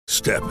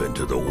Step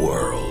into the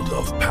world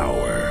of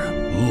power,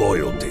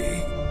 loyalty,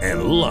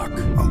 and luck.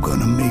 I'm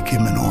gonna make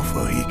him an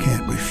offer he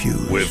can't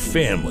refuse. With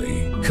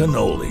family,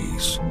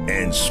 cannolis,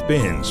 and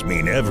spins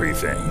mean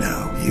everything.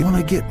 Now, you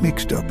wanna get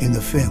mixed up in the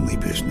family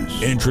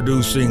business.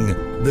 Introducing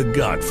The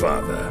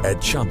Godfather at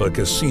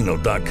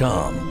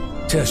ChumbaCasino.com.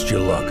 Test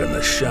your luck in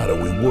the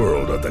shadowy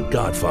world of The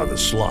Godfather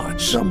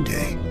slot.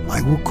 Someday,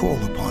 I will call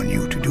upon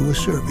you to do a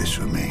service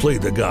for me. Play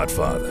The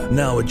Godfather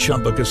now at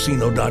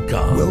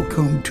ChumbaCasino.com.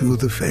 Welcome to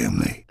the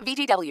family.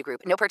 VGW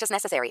Group. No purchase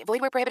necessary. Void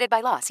where prohibited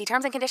by law. See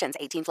terms and conditions.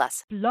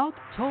 18+. Blog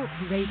Talk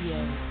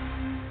Radio.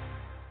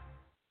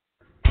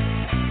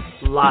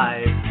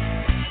 Live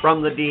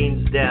from the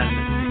Dean's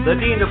Den, the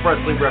Dean of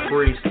Wrestling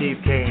referee Steve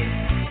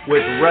Kane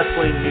with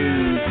wrestling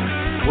news,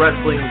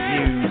 wrestling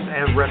views,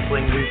 and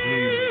wrestling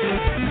reviews.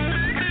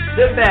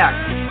 Sit back,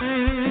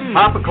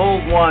 pop a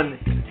cold one,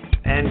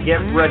 and get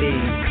ready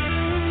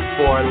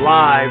for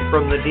Live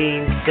from the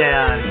Dean's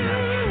Den.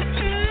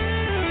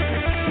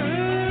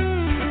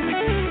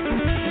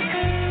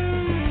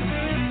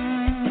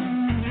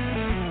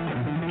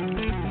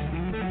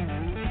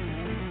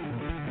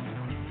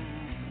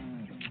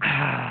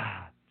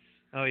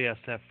 Oh yes,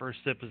 that first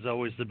sip is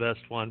always the best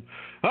one.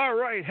 All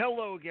right,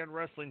 hello again,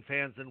 wrestling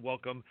fans, and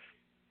welcome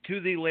to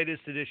the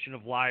latest edition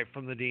of Live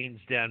from the Dean's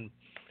Den.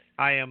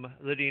 I am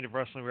the Dean of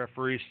Wrestling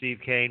referee, Steve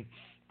Kane.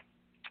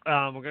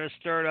 We're going to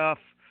start off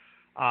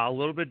a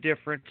little bit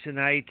different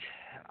tonight.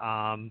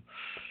 I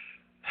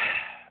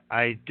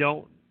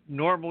don't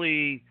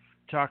normally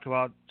talk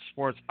about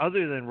sports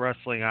other than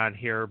wrestling on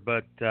here,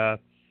 but the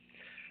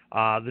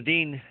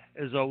Dean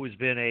has always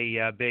been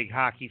a big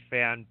hockey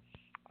fan.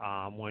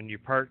 When you're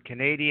part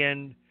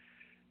Canadian,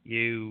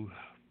 you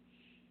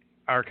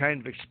are kind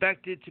of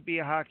expected to be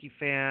a hockey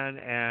fan,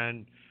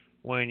 and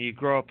when you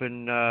grow up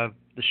in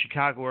the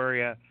Chicago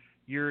area,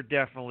 you're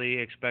definitely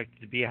expected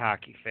to be a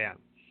hockey fan.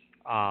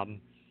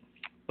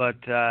 But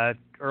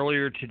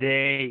earlier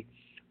today,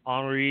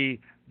 Henri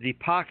the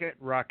Pocket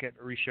Rocket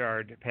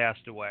Richard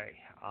passed away.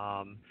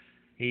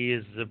 He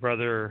is the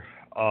brother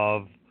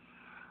of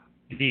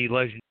the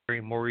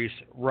legendary Maurice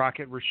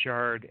Rocket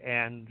Richard,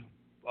 and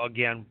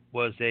again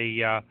was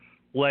a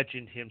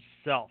legend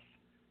himself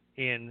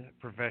in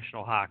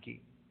professional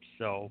hockey.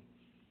 So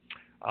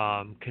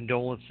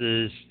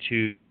condolences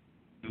to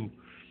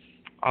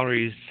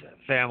Henri's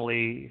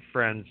family,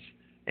 friends,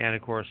 and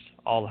of course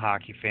all the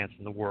hockey fans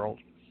in the world.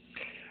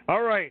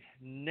 All right,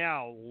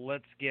 now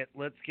let's get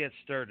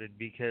started,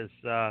 because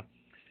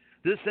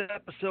this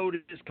episode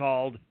is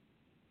called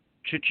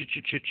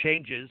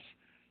Changes.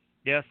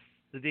 Yes,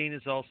 the Dean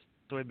is also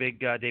a big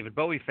David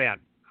Bowie fan,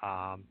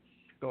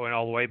 going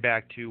all the way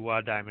back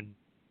to Diamond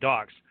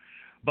Dogs.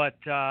 But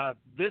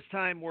this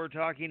time we're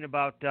talking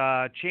about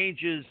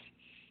changes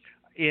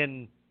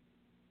in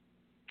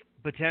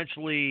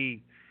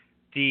potentially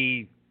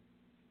the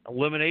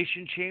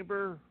Elimination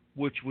Chamber,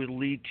 which would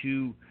lead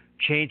to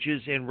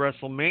changes in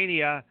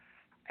WrestleMania,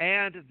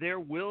 and there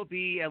will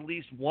be at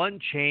least one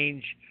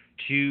change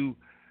to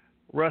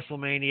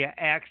WrestleMania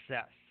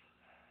Axxess.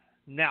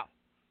 Now,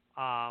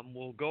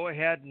 we'll go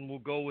ahead and we'll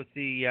go with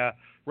the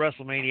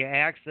WrestleMania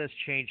Axxess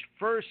change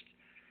first,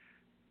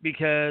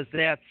 because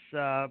that's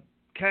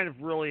kind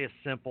of really a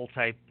simple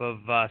type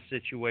of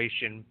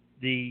situation.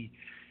 The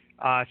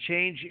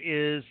change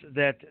is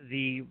that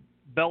the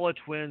Bella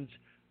Twins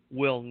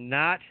will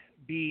not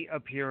be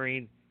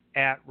appearing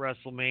at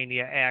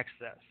WrestleMania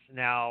Axxess.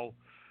 Now,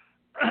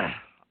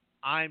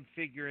 I'm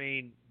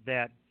figuring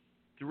that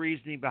the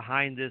reasoning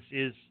behind this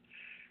is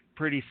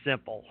pretty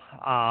simple.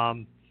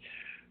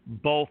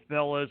 Both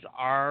Bellas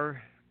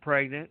are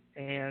pregnant,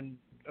 and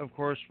of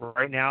course,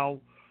 right now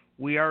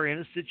we are in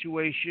a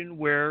situation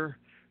where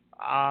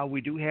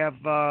we do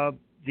have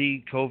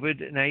the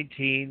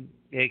COVID-19,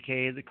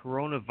 aka the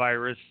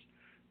coronavirus,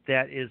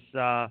 that is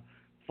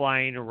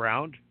flying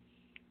around,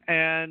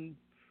 and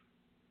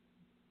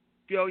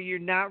you're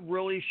not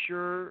really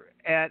sure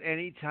at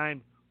any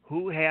time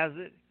who has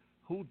it,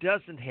 who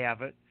doesn't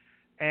have it,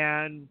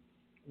 and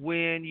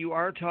when you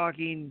are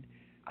talking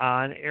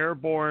an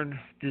airborne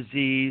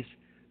disease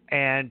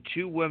and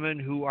two women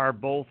who are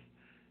both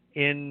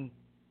in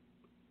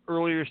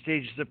earlier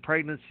stages of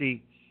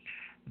pregnancy,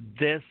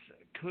 this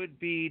could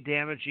be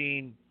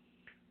damaging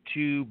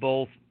to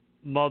both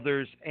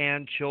mothers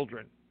and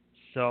children.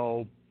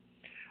 So,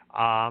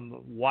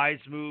 wise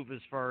move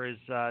as far as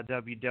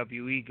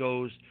WWE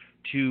goes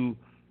to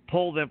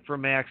pull them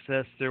from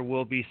Axxess. There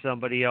will be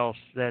somebody else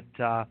that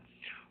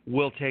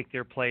will take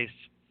their place,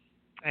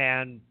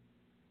 and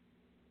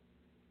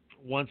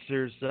once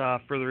there's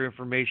further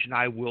information,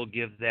 I will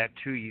give that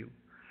to you.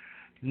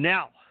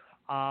 Now,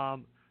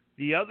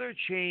 the other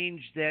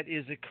change that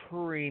is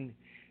occurring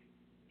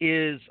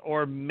is,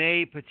 or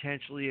may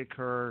potentially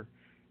occur,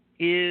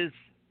 is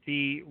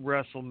the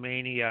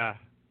WrestleMania.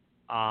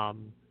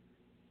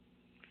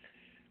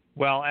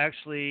 Well,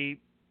 actually,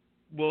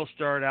 we'll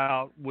start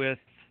out with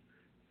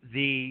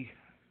the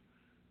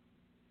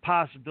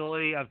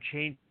possibility of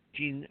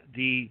changing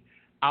the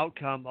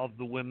outcome of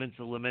the Women's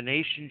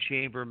Elimination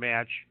Chamber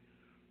match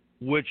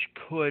which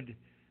could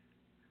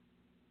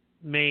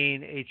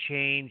mean a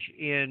change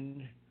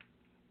in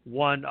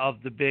one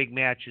of the big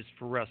matches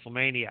for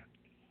WrestleMania.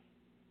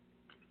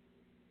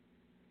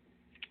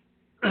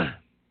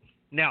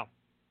 Now,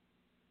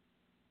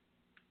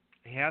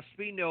 it has to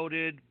be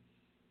noted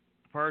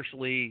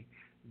partially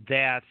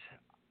that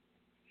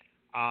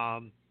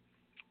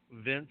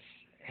Vince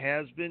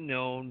has been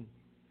known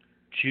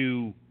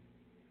to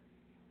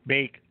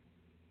make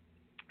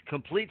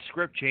complete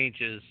script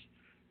changes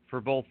for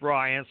both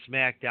Raw and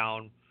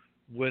SmackDown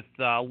with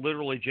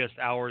literally just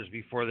hours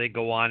before they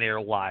go on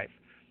air live.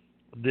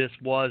 This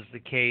was the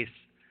case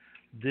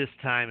this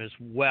time as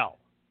well.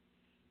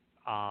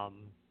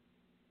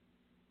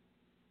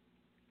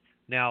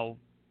 Now,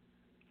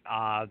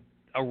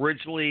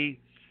 originally,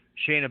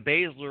 Shayna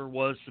Baszler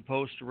was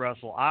supposed to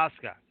wrestle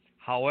Asuka.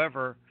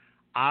 However,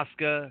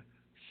 Asuka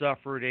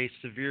suffered a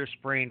severe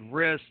sprained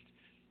wrist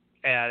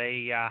at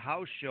a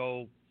house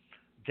show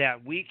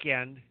that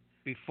weekend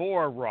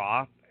before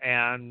Raw,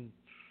 and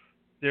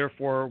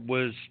therefore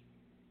was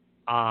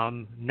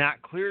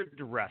not cleared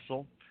to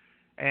wrestle.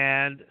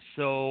 And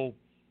so,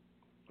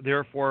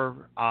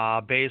 therefore,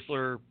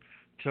 Baszler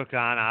took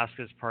on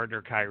Asuka's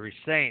partner, Kairi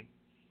Sane.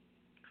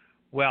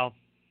 Well,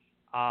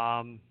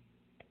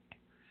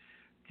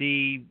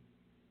 the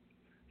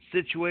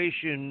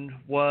situation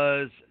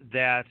was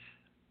that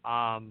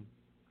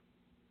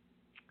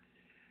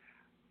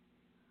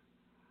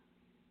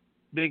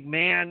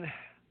McMahon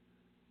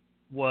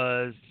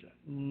was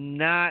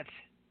not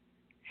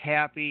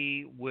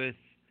happy with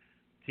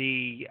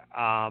the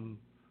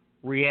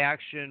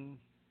reaction.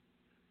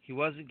 He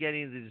wasn't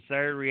getting the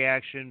desired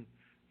reaction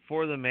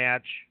for the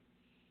match,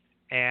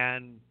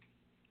 and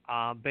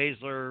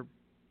Baszler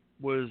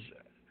was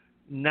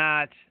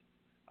not,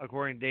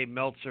 according to Dave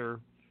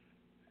Meltzer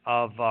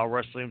of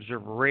Wrestling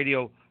Observer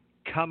Radio,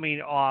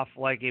 coming off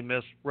like a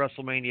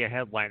WrestleMania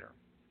headliner.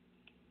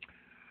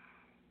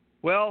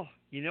 Well,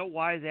 you know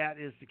why that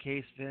is the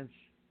case, Vince?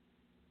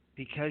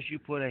 Because you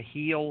put a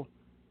heel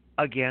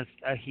against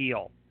a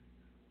heel.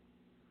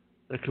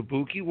 The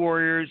Kabuki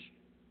Warriors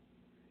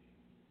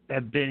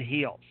have been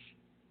heels.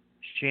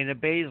 Shayna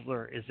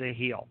Baszler is a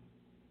heel.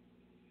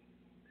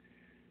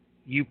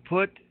 You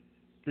put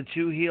the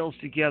two heels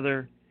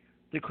together,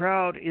 the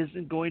crowd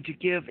isn't going to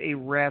give a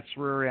rat's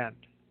rear end.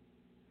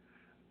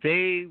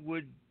 They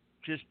would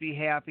just be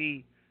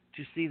happy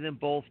to see them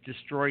both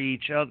destroy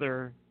each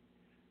other,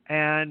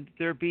 and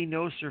there be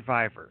no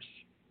survivors.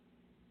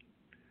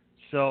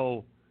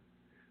 So,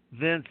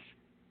 Vince,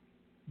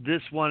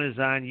 this one is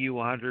on you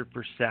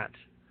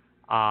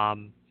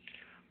 100%.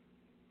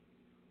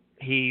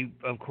 He,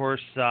 of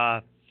course,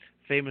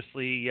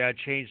 famously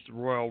changed the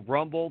Royal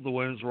Rumble, the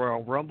Women's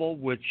Royal Rumble,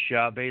 which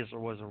Baszler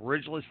was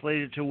originally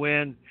slated to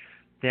win.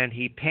 Then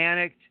he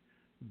panicked,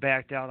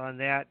 backed out on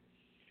that,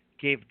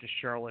 gave it to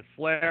Charlotte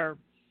Flair.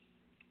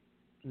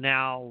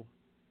 Now,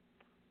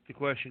 the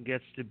question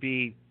gets to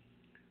be,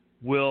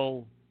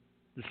 will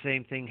the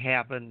same thing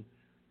happen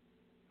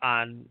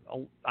on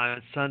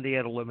Sunday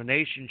at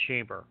Elimination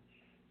Chamber?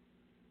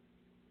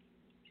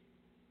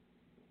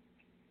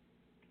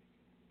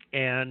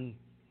 And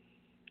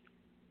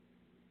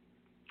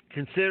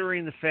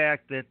considering the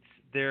fact that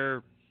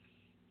there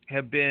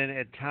have been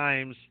at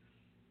times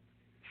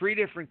 3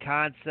 different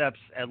concepts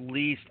at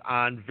least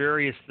on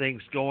various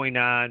things going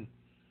on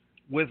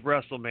with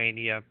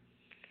WrestleMania,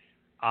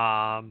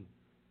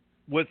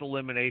 with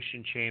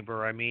Elimination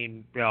Chamber. I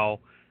mean, you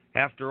know,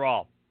 after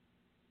all,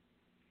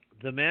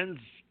 the men's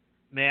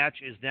match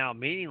is now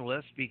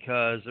meaningless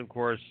because, of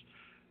course,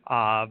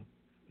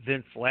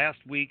 Vince last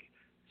week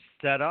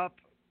set up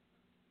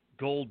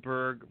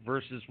Goldberg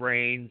versus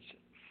Reigns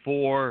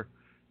for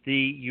the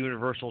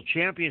Universal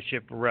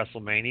Championship for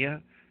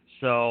WrestleMania.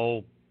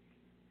 So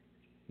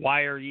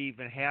why are you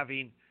even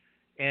having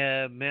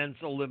a men's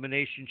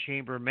Elimination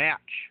Chamber match?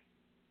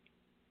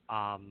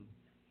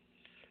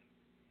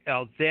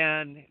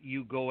 Then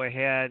you go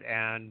ahead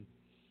and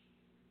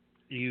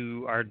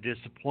you are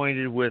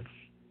disappointed with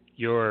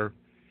your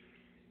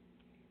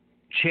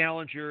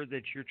challenger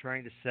that you're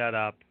trying to set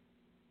up.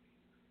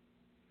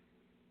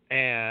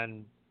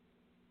 And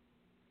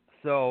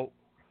so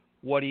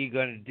what are you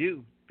going to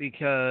do?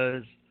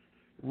 Because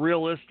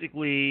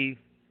realistically,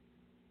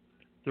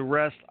 the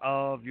rest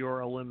of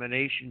your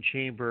Elimination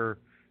Chamber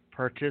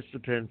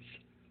participants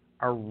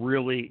are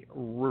really,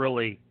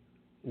 really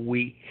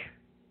weak.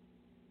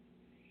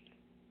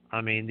 I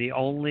mean, the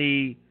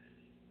only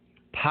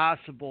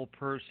possible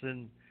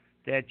person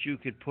that you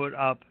could put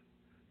up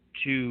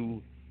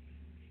to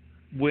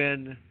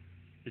win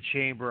the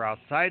chamber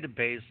outside of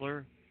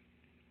Baszler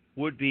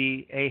would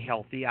be a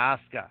healthy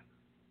Asuka.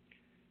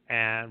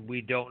 And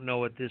we don't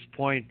know at this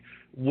point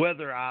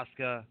whether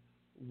Asuka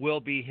will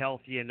be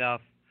healthy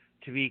enough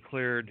to be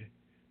cleared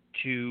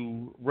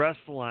to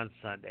wrestle on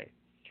Sunday.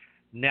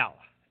 Now,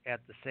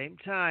 at the same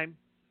time,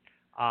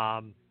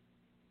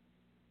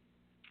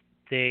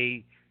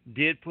 they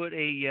did put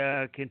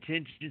a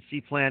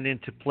contingency plan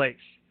into place.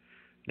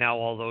 Now,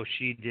 although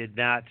she did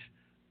not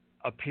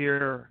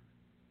appear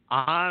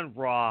on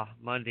Raw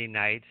Monday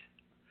night,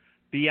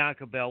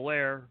 Bianca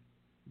Belair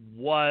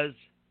was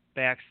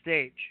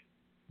backstage.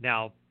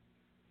 Now,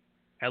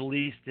 at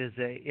least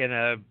in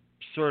a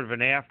sort of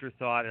an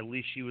afterthought, at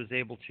least she was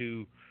able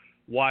to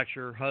watch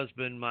her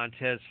husband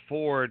Montez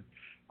Ford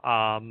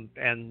and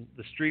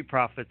the Street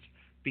Profits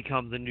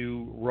become the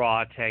new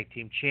Raw Tag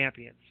Team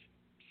Champions.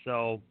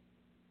 So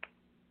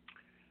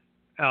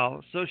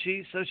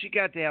she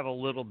got to have a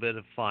little bit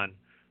of fun,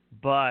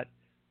 but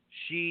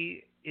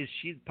is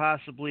she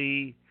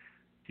possibly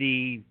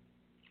the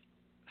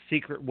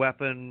secret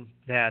weapon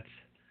that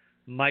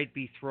might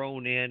be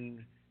thrown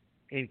in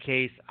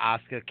case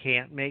Asuka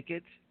can't make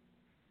it?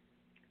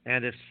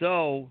 And if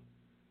so,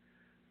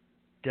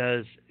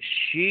 does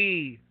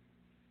she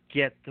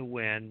get the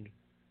win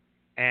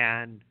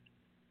and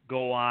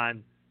go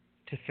on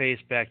to face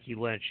Becky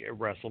Lynch at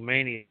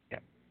WrestleMania?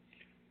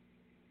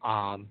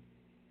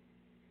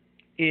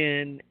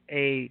 In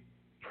a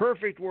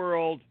perfect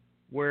world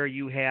where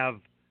you have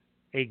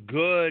a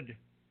good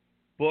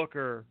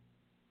booker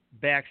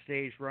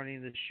backstage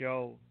running the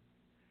show,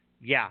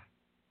 yeah,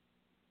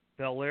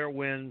 Belair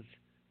wins.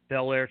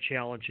 Belair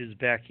challenges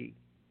Becky.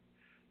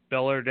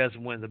 Belair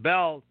doesn't win the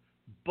belt,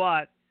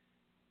 but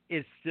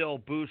it still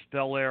boosts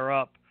Belair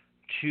up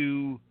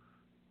to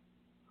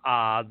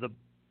the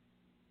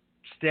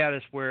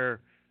status where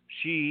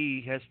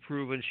she has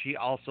proven she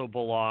also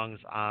belongs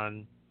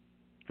on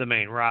the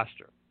main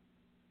roster.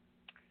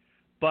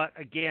 But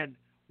again,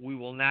 we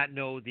will not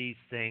know these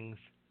things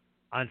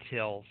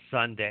until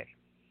Sunday.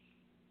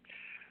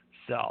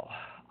 So,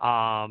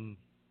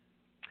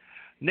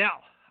 now,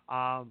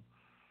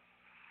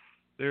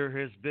 there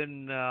has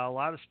been a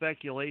lot of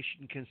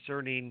speculation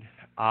concerning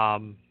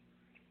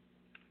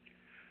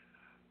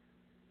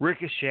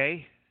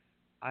Ricochet,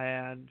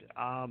 and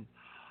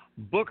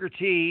Booker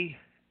T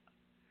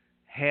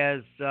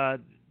has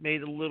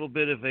made a little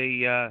bit of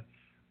a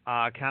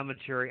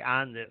commentary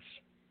on this.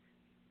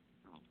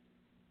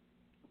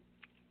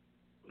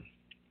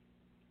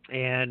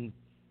 And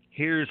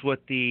here's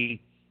what the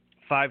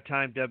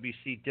 5-time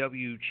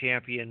WCW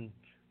champion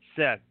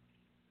said.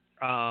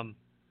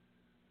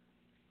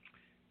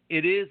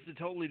 It is a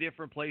totally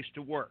different place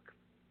to work,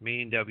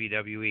 meaning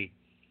WWE.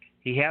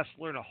 He has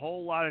to learn a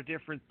whole lot of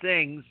different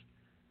things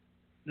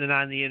than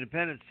on the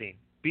independent scene.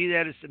 Be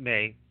that as it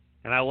may,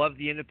 and I love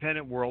the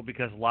independent world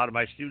because a lot of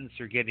my students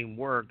are getting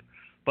work,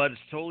 but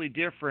it's totally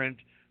different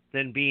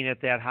than being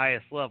at that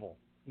highest level.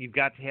 You've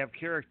got to have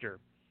character,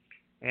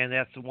 and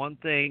that's the one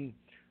thing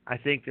I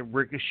think that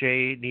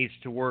Ricochet needs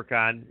to work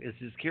on is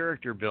his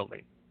character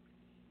building.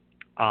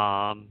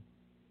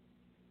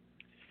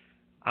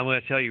 I'm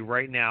going to tell you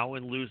right now,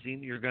 in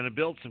losing, you're going to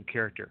build some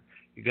character.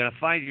 You're going to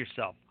find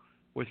yourself.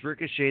 With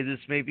Ricochet, this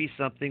may be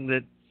something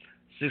that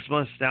 6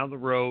 months down the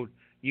road,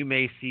 you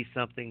may see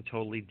something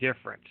totally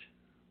different.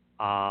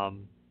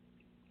 And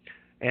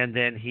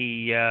then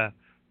he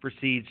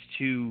proceeds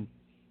to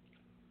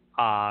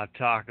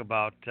talk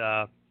about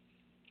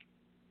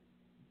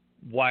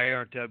why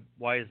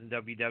isn't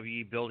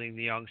WWE building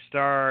the young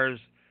stars,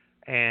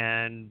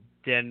 and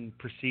then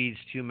proceeds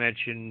to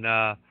mention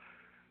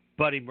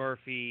Buddy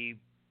Murphy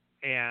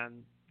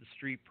and the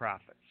Street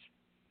Profits.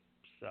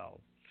 So,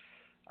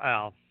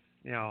 I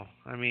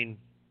mean,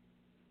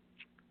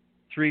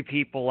 3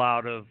 people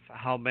out of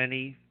how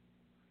many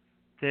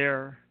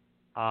there?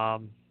 I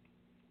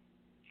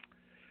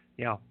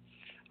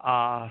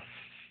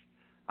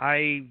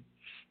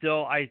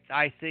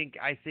think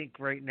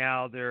right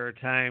now there are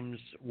times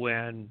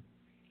when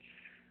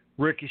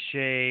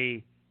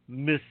Ricochet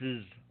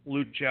misses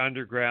Lucha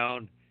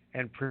Underground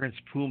and Prince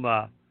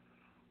Puma,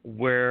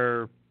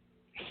 where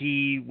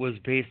he was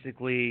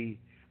basically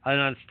an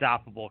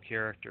unstoppable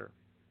character.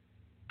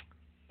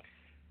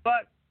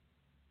 But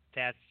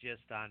that's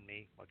just on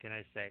me. What can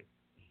I say?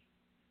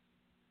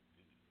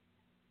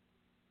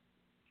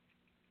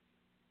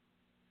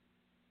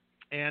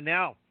 And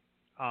now,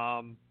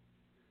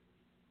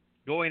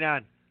 going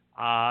on,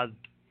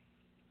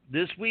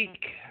 this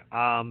week,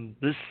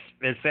 this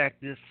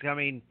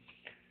coming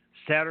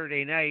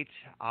Saturday night,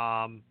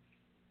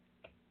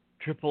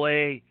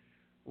 AAA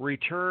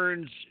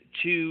returns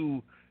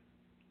to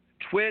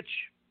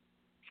Twitch.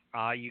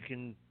 You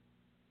can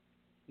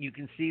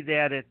see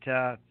that at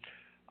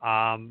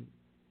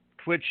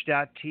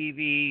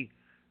twitch.tv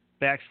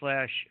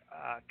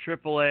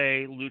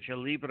 /AAA Lucha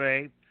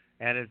Libre,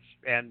 and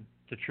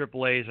the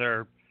AAAs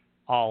are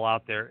all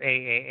out there.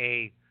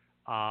 AAA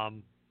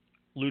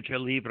Lucha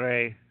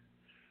Libre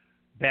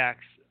 _EN.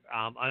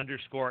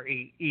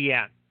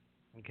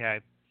 Okay.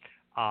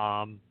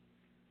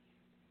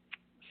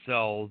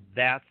 So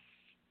that's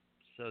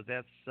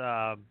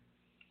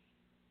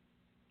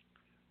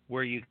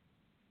where you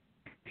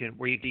can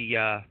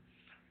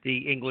the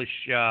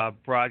English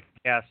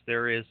broadcast.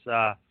 There is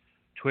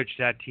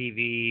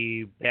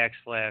twitch.tv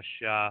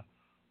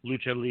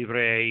Lucha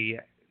Libre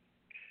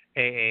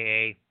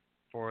AAA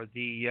for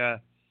the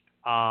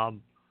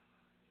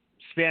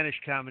Spanish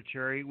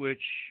commentary,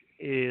 which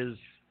is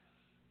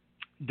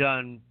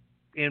done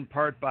in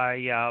part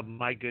by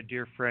my good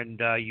dear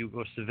friend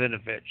Hugo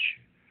Savinovich.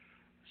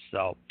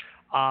 So,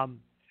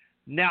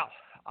 now,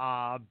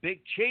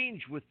 big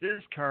change with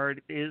this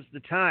card is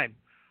the time.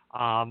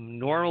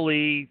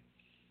 Normally,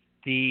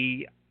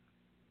 the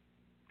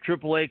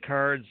AAA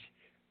cards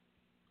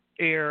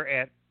air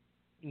at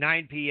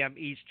 9 p.m.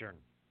 Eastern.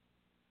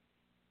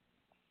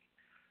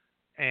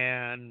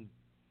 And,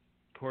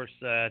 of course,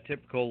 the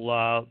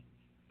typical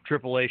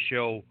AAA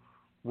show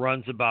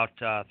runs about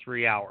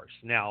 3 hours.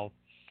 Now,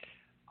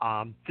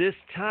 this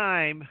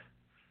time,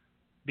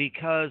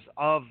 because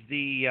of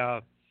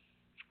the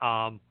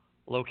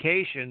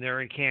location,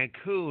 they're in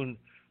Cancun,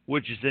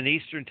 which is an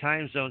Eastern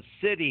Time Zone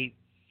city.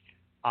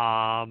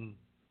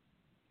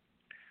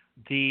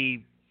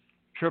 The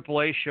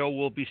AAA show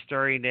will be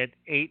starting at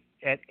 8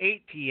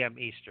 p.m.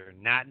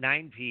 Eastern, not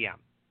 9 p.m.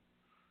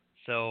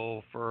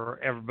 So for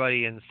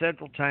everybody in the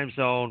Central Time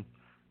Zone,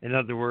 in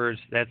other words,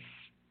 that's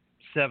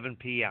 7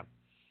 p.m.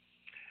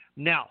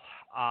 Now,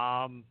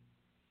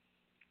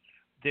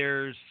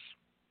 there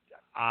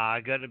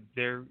are going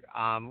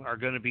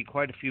to be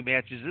quite a few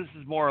matches. This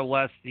is more or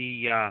less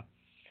the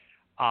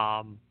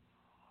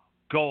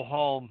go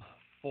home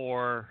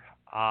for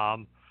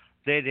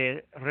Rey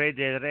de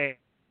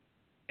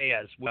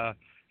Reyes,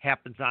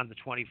 happens on the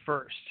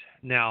 21st.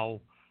 Now,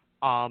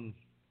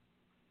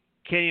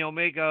 Kenny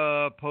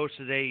Omega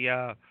posted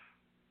a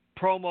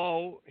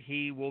promo.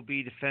 He will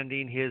be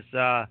defending his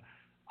Mega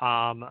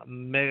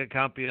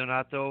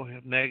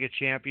Campeonato, Mega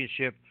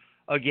Championship,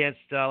 against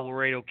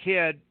Laredo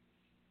Kid,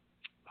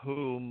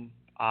 whom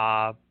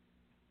I've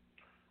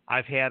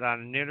had on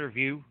an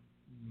interview.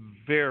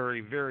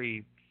 Very,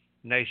 very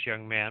nice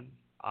young man.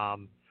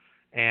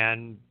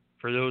 And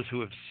for those who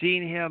have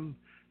seen him,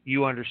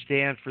 you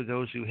understand. For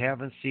those who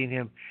haven't seen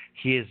him,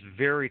 he is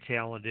very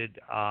talented.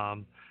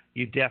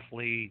 You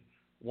definitely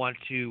want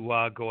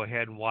to go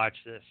ahead and watch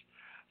this.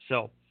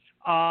 So,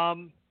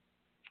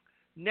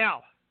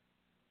 now,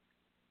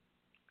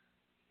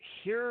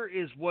 here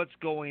is what's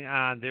going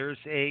on. There's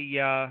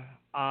a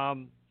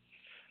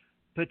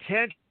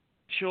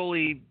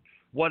potentially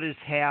what has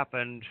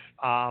happened.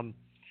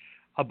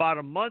 About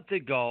a month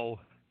ago,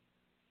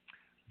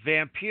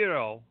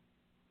 Vampiro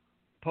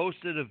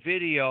posted a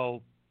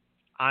video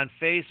on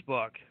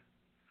Facebook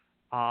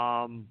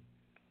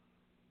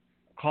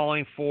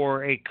calling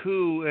for a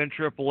coup in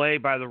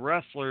AAA by the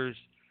wrestlers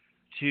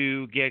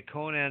to get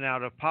Conan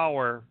out of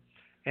power,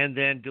 and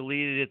then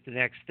deleted it the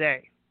next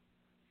day.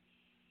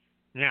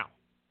 Now,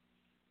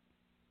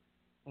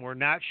 we're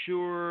not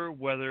sure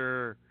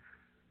whether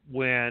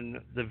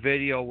when the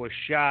video was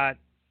shot,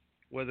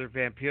 whether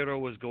Vampiro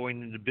was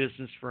going into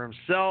business for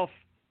himself,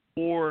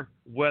 or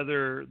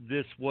whether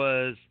this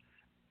was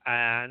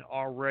an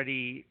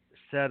already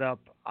set up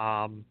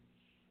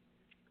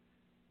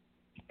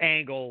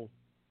angle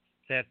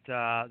that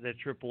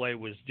AAA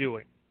was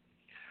doing.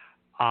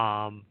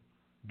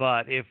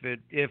 But if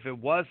it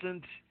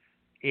wasn't,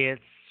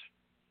 it's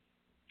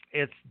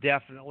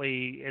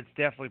definitely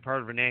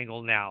part of an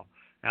angle now.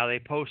 Now they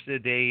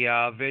posted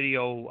a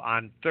video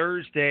on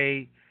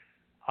Thursday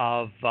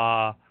of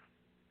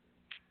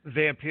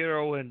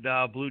Vampiro and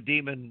Blue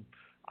Demon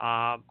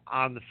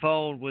on the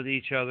phone with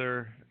each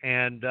other,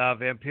 and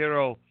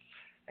Vampiro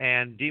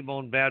and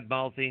Demon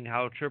bad-mouthing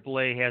how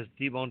AAA has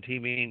Demon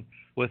teaming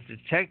with the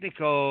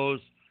Technicos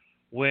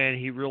when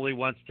he really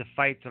wants to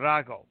fight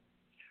Drago.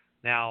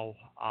 Now,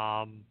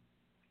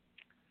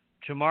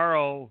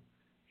 tomorrow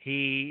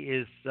he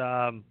is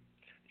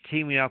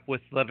teaming up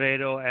with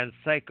Laredo and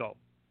Psycho.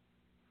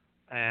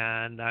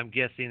 And I'm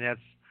guessing that's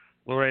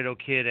Laredo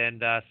Kid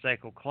and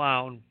Psycho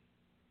Clown.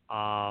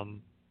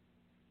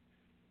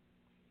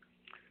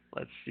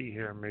 Let's see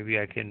here. Maybe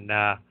I can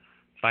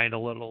find a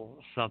little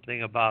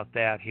something about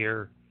that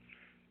here.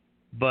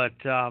 But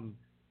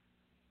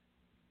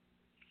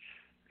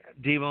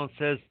Demon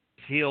says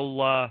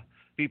he'll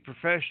be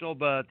professional,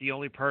 but the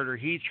only partner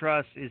he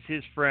trusts is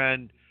his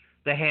friend,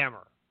 the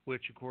Hammer,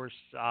 which, of course,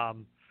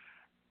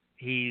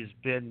 he's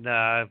been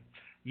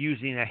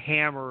using a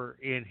hammer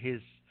in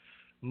his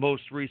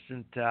most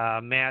recent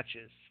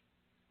matches.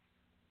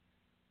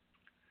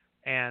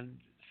 And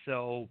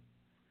so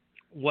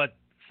what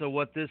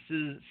the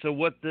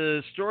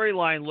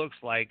storyline looks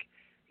like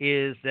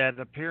is that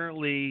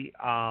apparently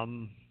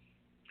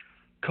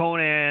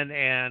Conan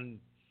and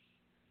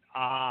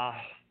a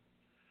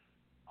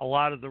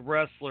lot of the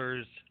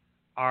wrestlers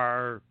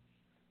are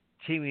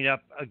teaming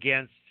up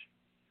against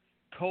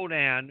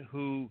Conan,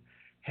 who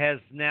has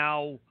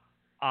now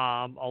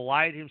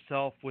allied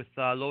himself with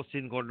Los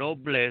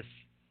Ingobernables,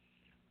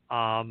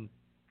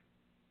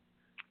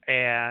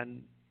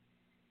 and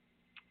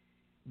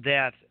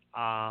that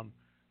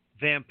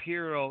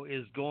Vampiro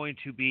is going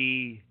to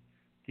be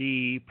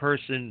the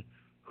person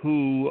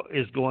who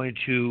is going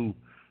to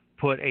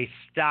put a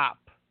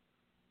stop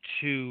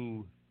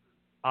to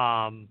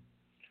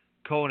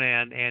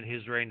Conan and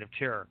his reign of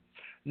terror.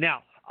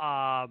 Now,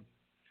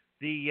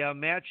 the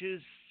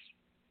matches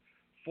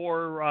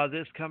for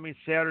this coming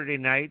Saturday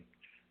night,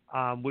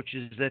 which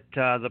is at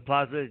the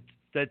Plaza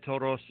de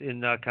Toros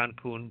in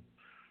Cancun,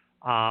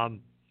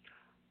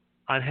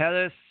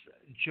 Angeles,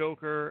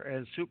 Joker,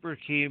 and Super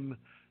Team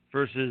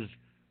versus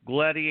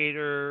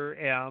Gladiator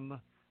M,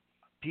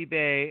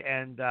 P-Bay,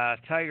 and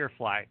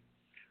Tigerfly.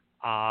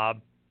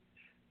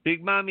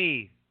 Big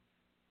Mami,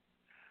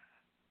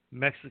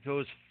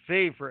 Mexico's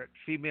favorite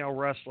female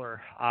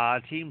wrestler,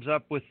 teams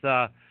up with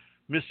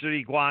Mr.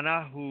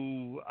 Iguana,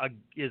 who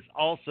is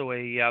also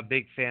a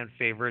big fan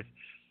favorite,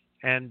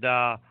 and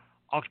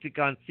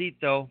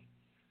Octagoncito,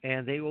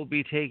 and they will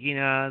be taking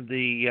on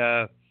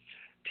the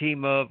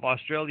team of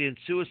Australian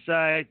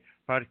Suicide,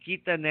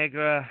 Parquita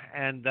Negra,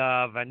 and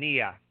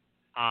Vanilla.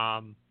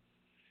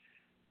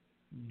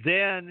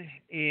 Then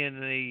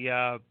in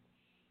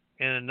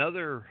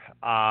another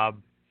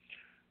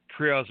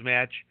trios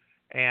match,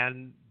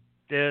 and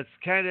this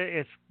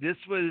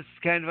was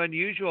kind of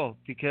unusual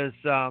because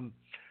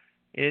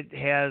it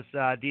has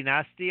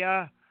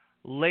Dinastia,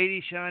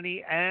 Lady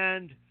Shani,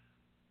 and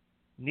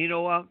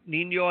Nino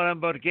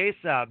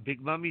Hamburguesa, Big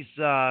Mummy's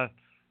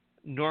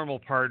normal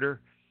partner,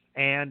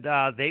 and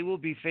they will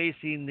be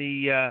facing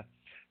the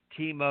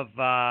team of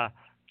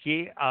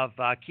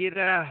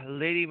Kira,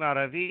 Lady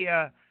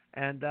Maravilla,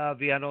 and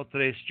Villano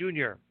Tres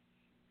Jr.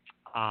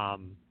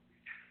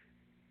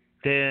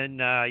 Then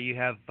you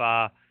have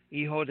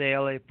Hijo de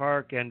LA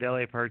Park and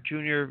LA Park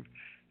Jr.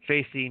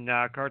 facing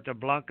Carta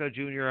Blanca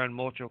Jr. and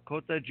Mocho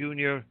Cota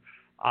Jr.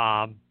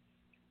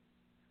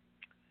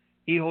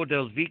 Hijo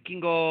del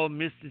Vikingo,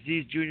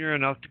 Mysticis Jr.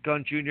 and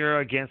Octagon Jr.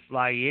 against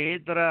La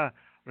Hiedra,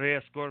 Rey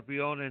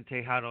Escorpion, and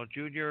Tejano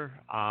Jr.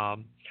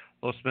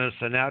 Los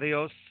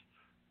Mercenarios.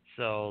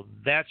 So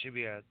that should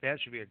be a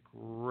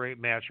great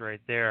match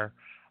right there.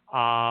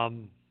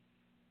 And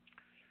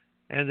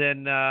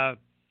then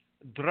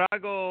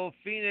Drago,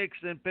 Phoenix,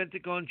 and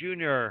Pentagon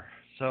Jr.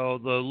 So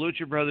the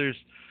Lucha Brothers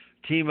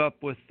team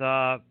up with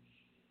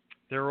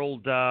their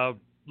old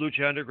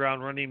Lucha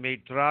Underground running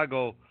mate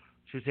Drago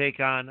to take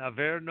on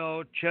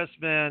Averno,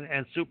 Chessman,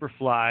 and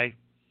Superfly.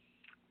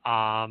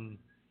 And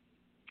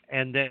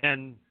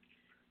then,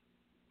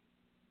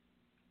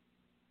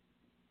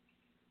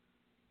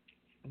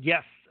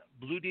 yes,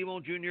 Blue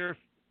Demon Jr.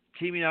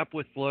 teaming up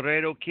with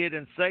Laredo Kid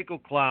and Psycho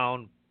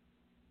Clown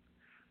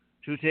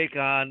to take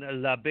on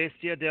La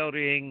Bestia del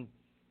Ring,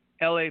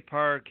 LA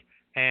Park,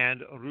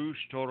 and Rouge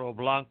Toro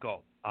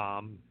Blanco.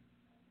 That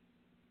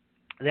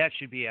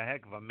should be a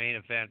heck of a main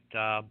event.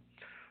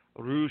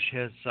 Rouge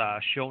has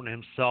shown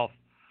himself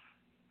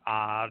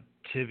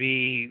to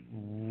be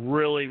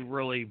really,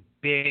 really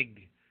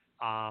big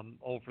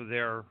over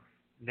there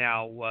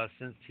now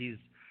since he's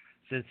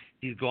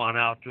gone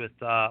out with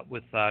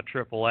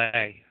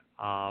AAA.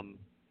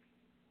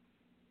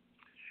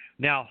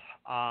 Now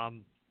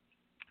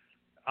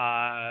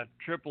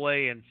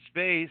AAA in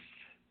space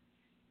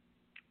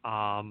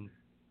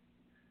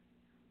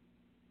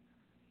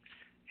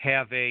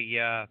have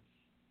a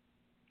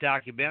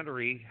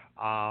documentary.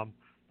 The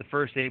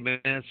first 8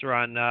 minutes are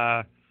on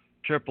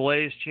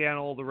AAA's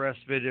channel. The rest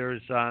of it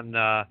is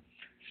on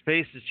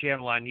Space's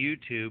channel on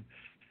YouTube.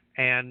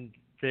 And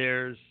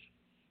this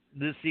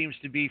seems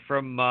to be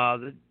from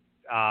the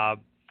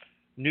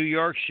New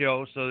York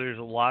show, so there's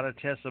a lot of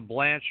Tessa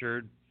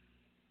Blanchard.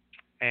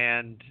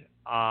 And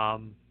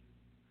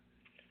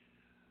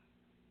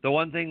the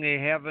one thing they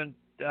haven't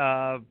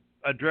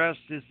addressed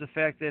is the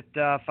fact that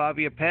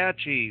Fabi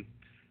Apache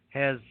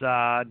has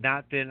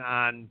not been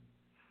on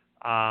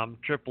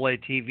AAA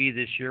TV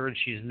this year, and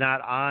she's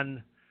not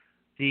on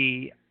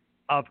the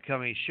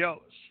upcoming shows.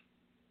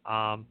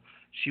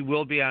 She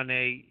will be on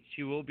a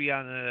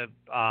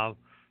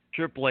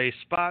AAA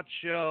spot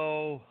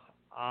show,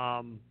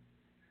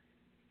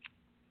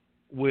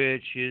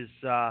 which is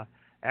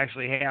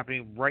actually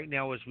happening right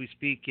now as we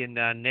speak in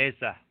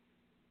Neza.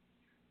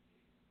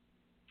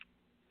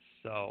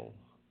 So,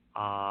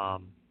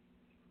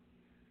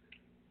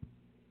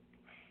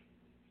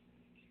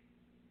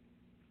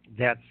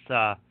 that's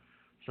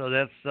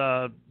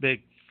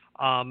big.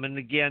 And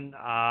again,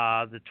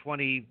 the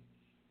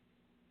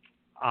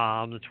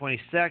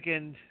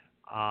 22nd.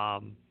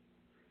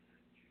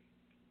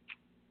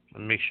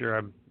 Let me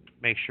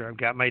make sure I've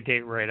got my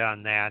date right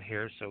on that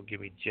here. So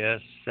give me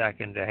just a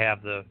second to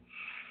have the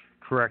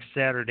correct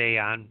Saturday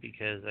on,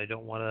 because I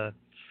don't want to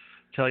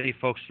tell you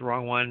folks the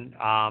wrong one.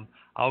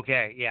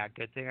 Okay, yeah,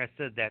 good thing I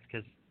said that,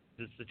 because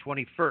it's the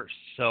 21st.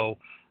 So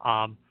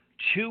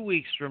 2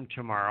 weeks from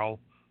tomorrow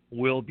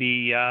will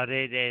be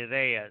Rey de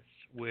Reyes,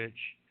 which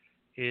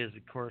is,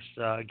 of course,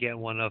 again,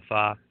 one of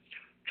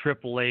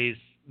AAA's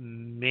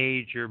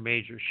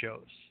major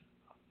shows.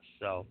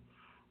 So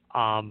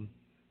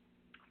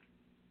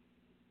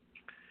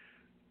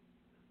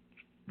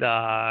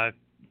the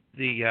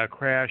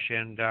Crash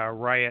and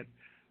Riot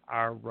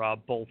are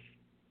both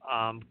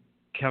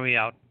coming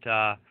out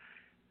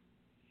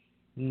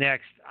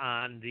next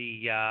on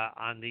the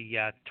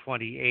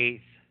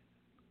 28th.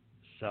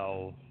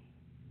 So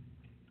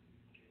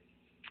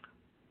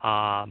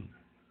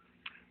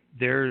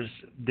there is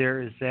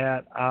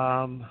that.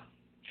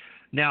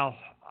 Now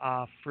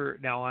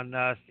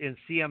in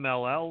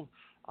CMLL,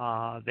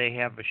 they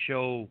have a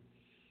show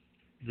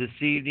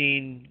this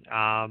evening,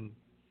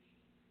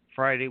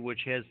 Friday,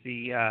 which has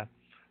the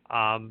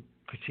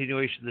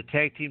continuation of the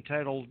tag team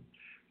title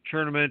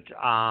tournament.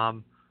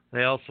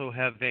 They also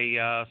have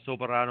a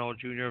Soberano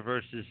Jr.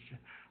 versus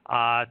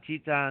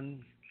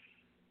Titan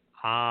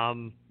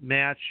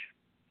match.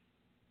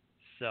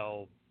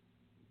 So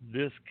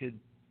this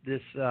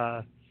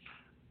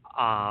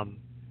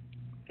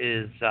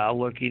is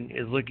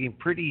looking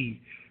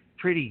pretty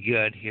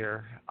good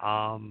here.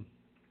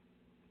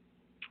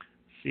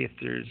 See if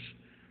there's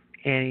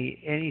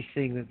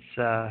anything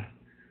that's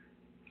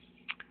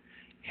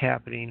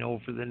happening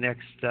over the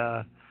next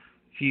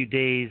few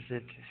days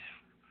that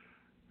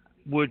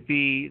would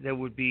be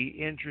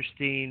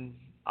interesting.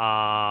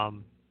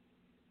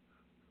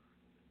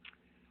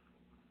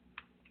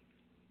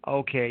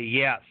 Okay,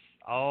 yes.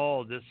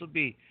 Oh, this will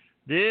be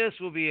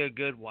a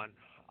good one.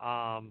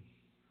 On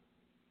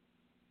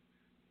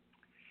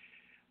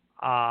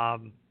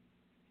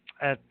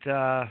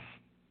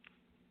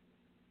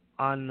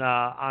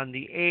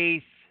the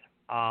 8th,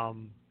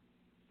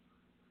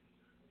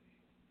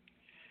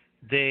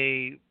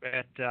 they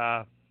at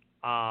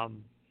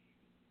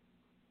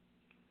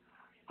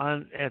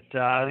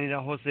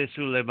Arena Jose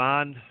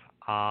Suleiman,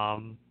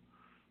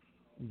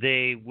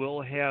 they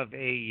will have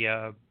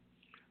a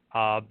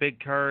big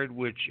card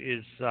which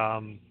is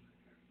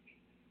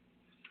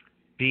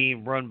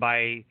being run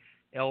by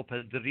El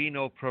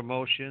Padrino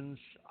Promotions,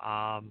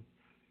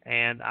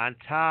 and on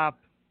top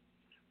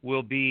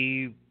will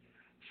be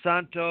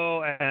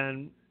Santo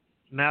and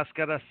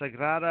Máscara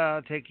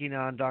Sagrada taking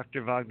on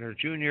Dr. Wagner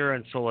Jr.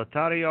 and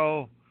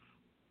Solitario.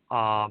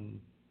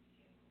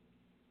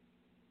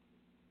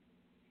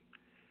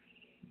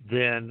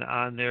 Then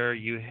on there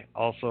you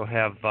also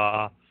have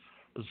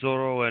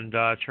Zorro and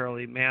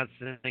Charlie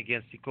Manson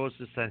against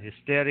Psicosis and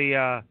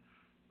Hysteria.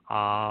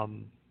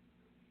 And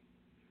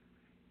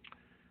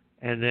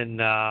then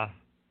they're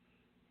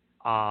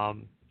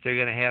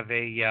going to have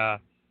a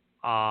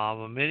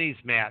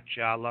minis match,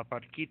 La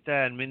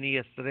Parquita and Mini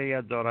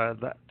Estrella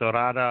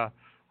Dorada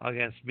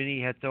against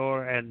Mini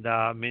Hector and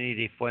Mini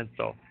De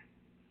Fuento,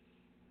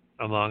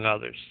 among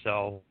others.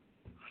 So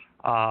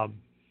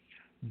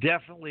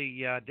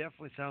definitely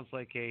sounds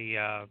like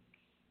a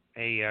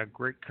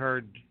great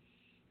card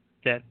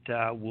that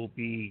will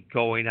be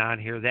going on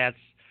here. That's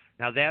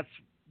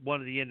one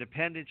of the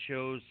independent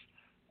shows,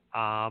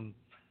 and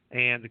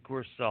of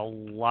course a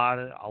lot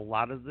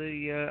of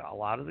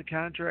the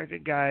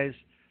contracted guys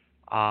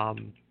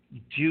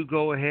do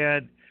go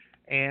ahead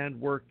and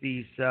work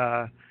these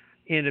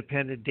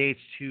independent dates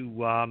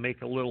to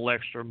make a little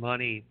extra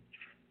money,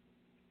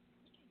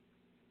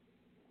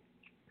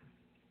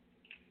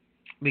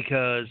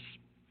 because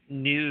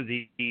neither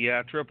the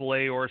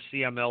AAA or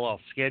CMLL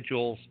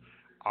schedules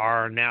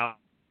are now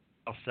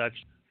such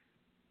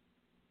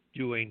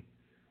doing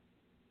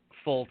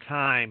full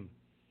time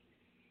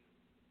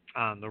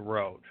on the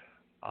road.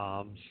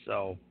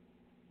 So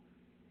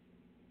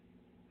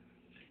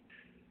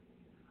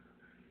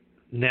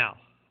now,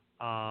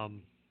 of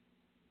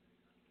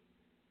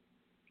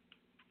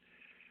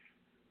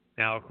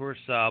course,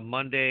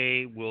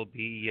 Monday will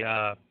be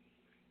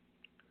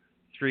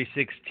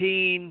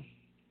 316,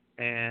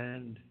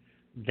 and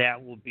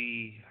that will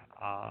be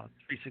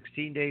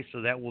 316 days.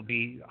 So that will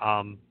be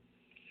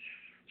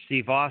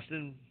Steve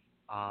Austin.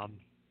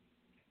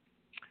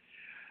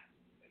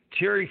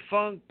 Terry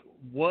Funk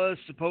was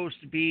supposed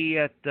to be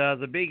at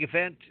the big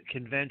event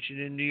convention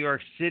in New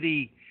York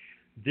City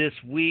this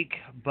week,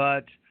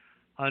 but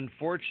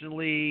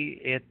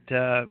unfortunately it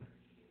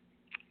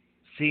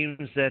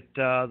seems that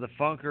the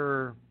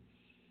Funker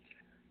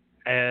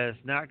is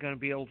not going to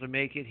be able to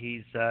make it.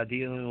 He's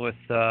dealing with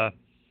a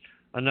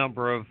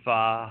number of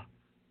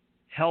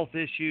health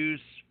issues,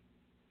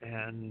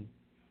 and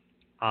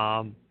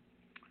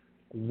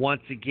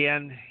once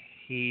again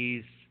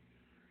he's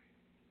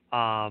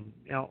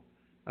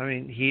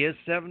he is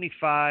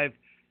 75,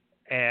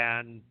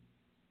 and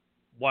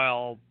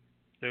while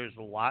there's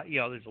a lot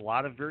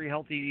of very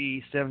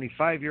healthy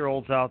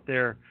 75-year-olds out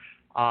there,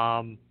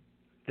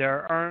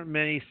 there aren't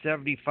many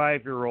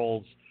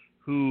 75-year-olds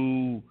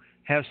who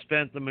have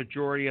spent the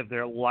majority of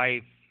their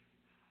life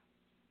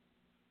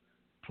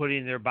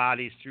putting their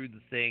bodies through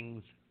the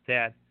things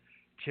that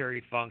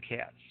Terry Funk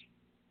has.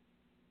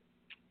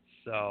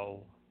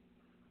 So,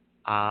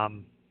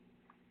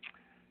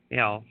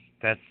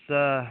 that's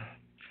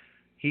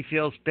he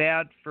feels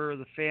bad for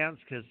the fans,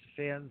 because the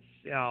fans,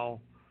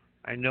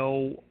 I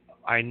know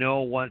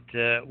want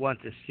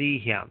to see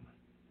him,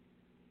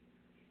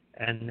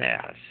 and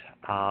that.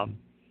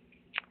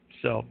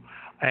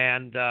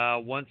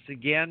 Once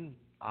again,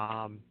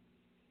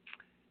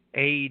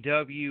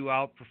 AEW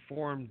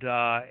outperformed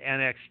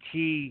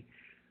NXT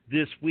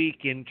this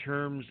week in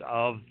terms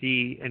of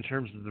the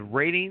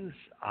ratings,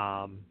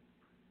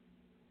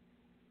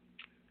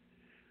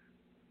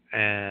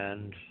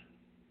 and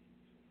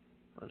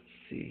let's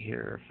see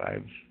here if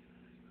I've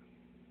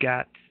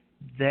got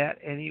that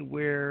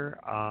anywhere.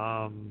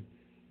 All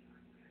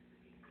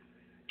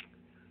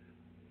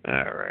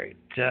right.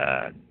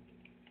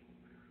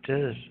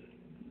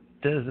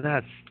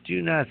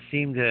 do not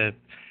seem to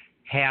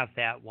have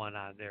that one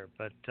on there.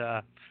 But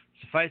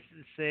suffice it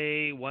to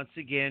say, once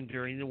again,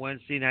 during the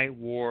Wednesday Night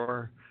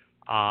War,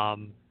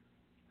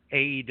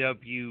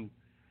 AEW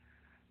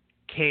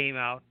came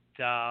out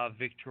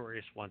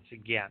victorious once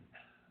again.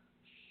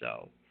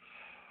 So,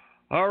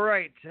 all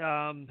right,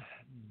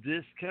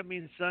 this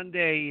coming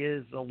Sunday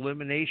is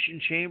Elimination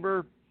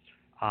Chamber.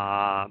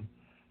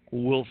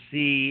 We'll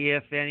see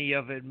if any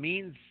of it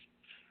means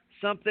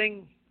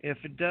something. If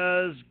it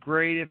does,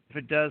 great. If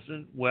it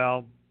doesn't,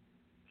 well,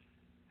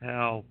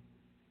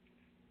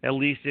 at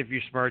least if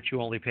you're smart,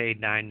 you only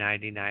paid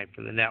 $9.99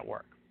 for the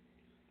network.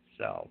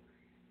 So,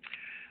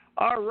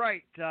 all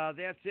right,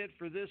 that's it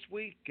for this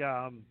week.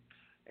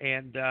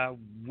 And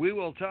we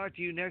will talk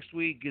to you next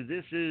week.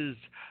 This is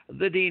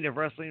the Dean of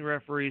Wrestling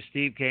Referees,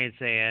 Steve Kane,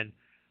 saying,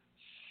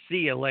 see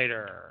you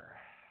later.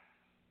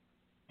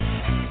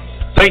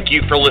 Thank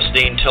you for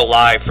listening to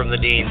Live from the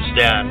Dean's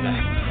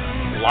Den.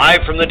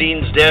 Live from the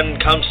Dean's Den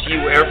comes to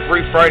you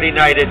every Friday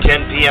night at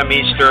 10 p.m.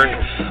 Eastern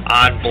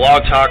on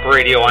Blog Talk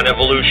Radio on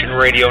Evolution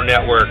Radio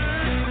Network.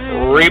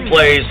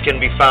 Replays can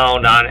be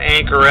found on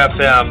Anchor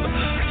FM,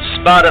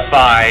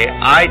 Spotify,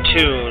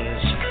 iTunes,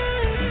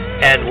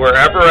 and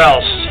wherever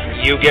else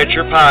you get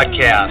your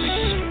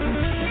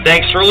podcasts.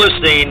 Thanks for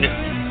listening.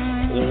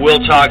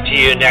 We'll talk to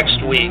you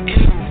next week.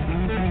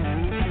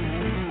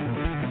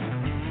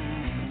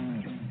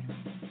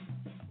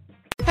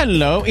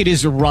 Hello, it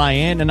is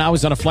Ryan, and I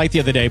was on a flight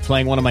the other day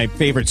playing one of my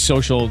favorite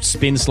social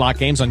spin slot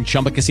games on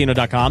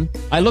ChumbaCasino.com.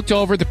 I looked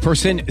over at the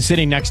person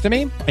sitting next to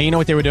me, and you know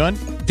what they were doing?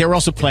 They were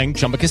also playing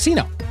Chumba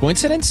Casino.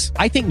 Coincidence?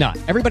 I think not.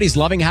 Everybody's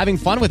loving having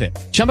fun with it.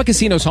 Chumba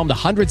Casino is home to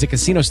hundreds of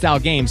casino-style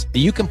games that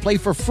you can play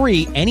for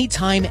free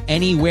anytime,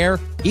 anywhere,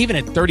 even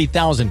at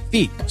 30,000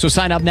 feet. So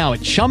sign up now at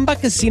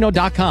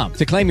ChumbaCasino.com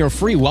to claim your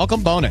free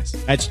welcome bonus.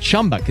 That's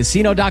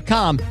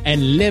ChumbaCasino.com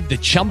and live the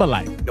Chumba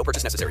life. No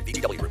purchase necessary.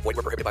 VGW. Void where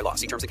prohibited by law.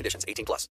 See terms and conditions. 18+.